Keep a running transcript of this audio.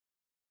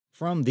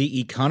From the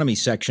economy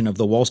section of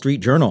the Wall Street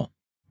Journal,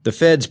 The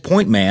Fed's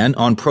Point Man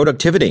on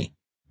Productivity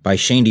by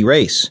Shayndi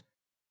Raice.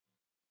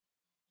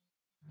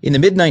 In the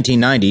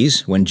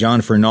mid-1990s, when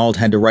John Fernald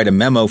had to write a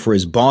memo for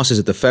his bosses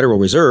at the Federal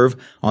Reserve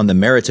on the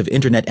merits of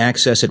internet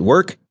access at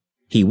work,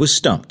 he was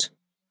stumped.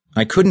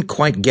 "I couldn't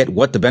quite get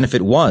what the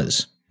benefit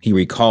was," he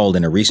recalled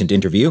in a recent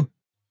interview.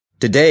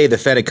 Today, the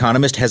Fed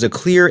economist has a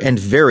clear and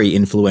very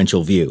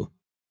influential view.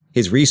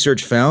 His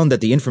research found that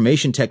the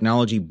information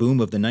technology boom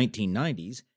of the 1990s